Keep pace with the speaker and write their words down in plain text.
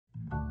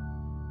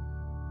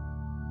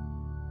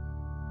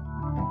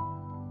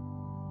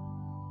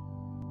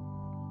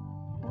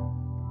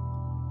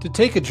To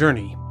take a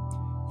journey,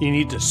 you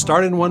need to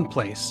start in one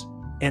place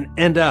and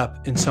end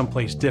up in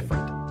someplace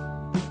different.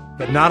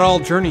 But not all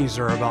journeys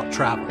are about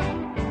travel.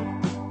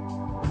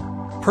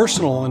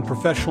 Personal and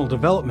professional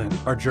development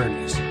are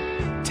journeys,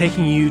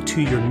 taking you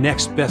to your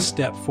next best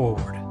step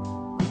forward.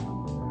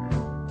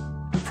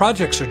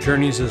 Projects are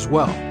journeys as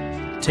well,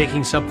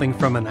 taking something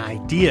from an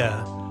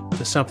idea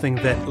to something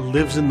that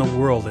lives in the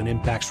world and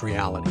impacts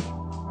reality.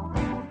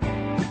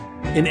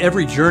 In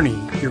every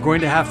journey, you're going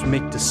to have to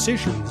make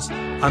decisions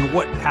on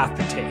what path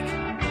to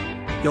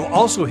take. You'll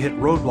also hit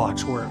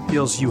roadblocks where it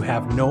feels you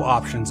have no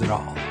options at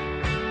all.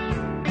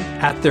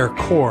 At their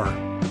core,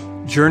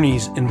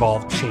 journeys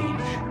involve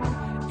change,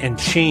 and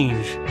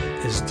change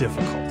is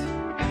difficult.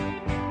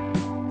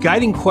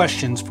 Guiding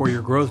Questions for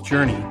Your Growth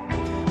Journey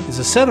is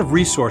a set of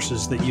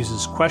resources that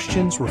uses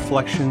questions,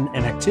 reflection,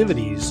 and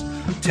activities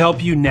to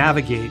help you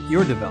navigate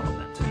your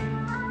development.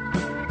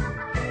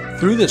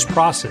 Through this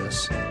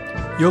process,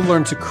 you'll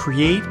learn to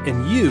create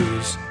and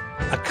use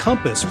a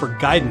compass for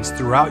guidance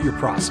throughout your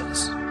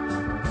process.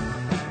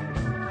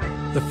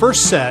 The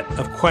first set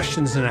of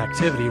questions and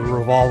activity will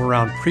revolve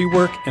around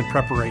pre-work and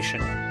preparation.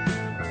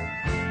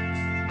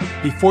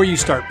 Before you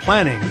start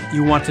planning,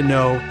 you want to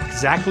know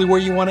exactly where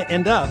you want to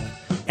end up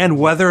and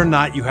whether or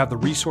not you have the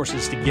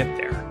resources to get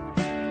there.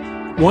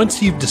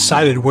 Once you've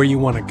decided where you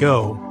want to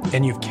go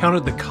and you've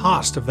counted the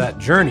cost of that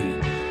journey,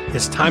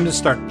 it's time to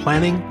start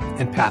planning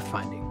and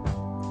pathfinding.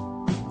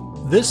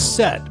 This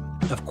set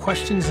of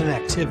questions and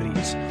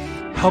activities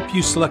help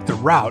you select a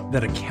route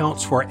that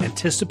accounts for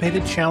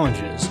anticipated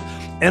challenges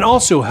and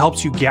also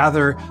helps you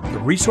gather the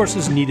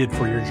resources needed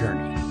for your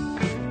journey.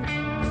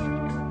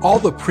 All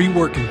the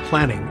pre-work and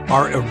planning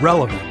are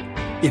irrelevant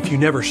if you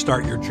never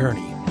start your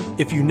journey,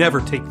 if you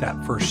never take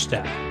that first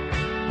step.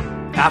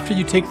 After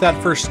you take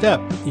that first step,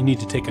 you need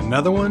to take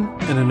another one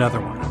and another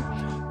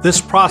one.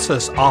 This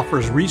process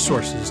offers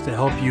resources to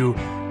help you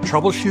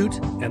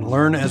troubleshoot and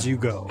learn as you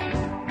go.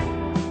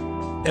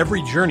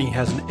 Every journey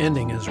has an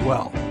ending as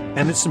well,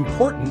 and it's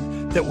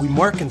important that we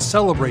mark and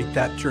celebrate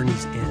that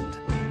journey's end.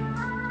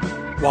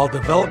 While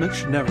development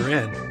should never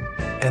end,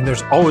 and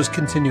there's always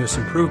continuous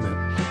improvement,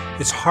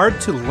 it's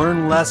hard to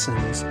learn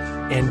lessons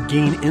and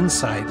gain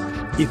insight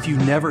if you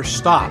never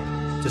stop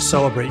to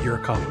celebrate your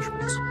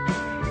accomplishments.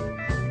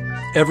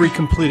 Every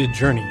completed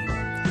journey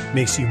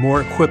makes you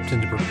more equipped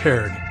and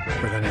prepared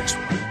for the next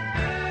one.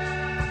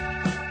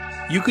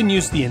 You can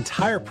use the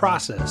entire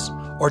process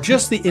or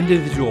just the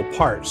individual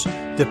parts,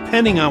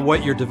 depending on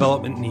what your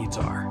development needs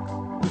are.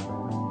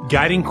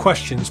 Guiding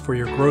Questions for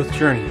Your Growth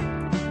Journey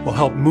will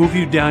help move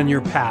you down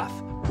your path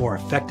more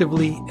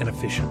effectively and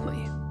efficiently.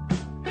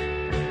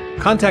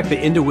 Contact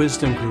the Into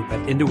Wisdom Group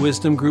at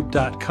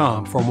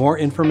intowisdomgroup.com for more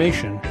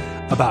information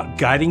about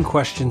Guiding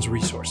Questions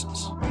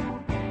resources.